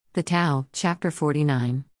The Tao, Chapter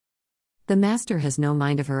 49. The Master has no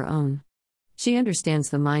mind of her own. She understands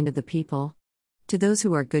the mind of the people. To those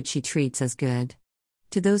who are good she treats as good.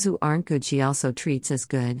 To those who aren't good she also treats as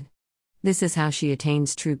good. This is how she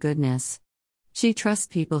attains true goodness. She trusts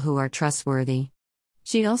people who are trustworthy.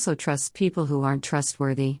 She also trusts people who aren't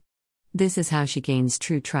trustworthy. This is how she gains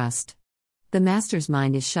true trust. The Master's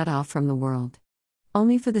mind is shut off from the world.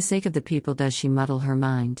 Only for the sake of the people does she muddle her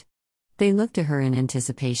mind. They look to her in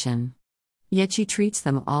anticipation. Yet she treats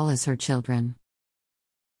them all as her children.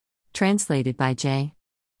 Translated by J.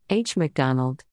 H. MacDonald.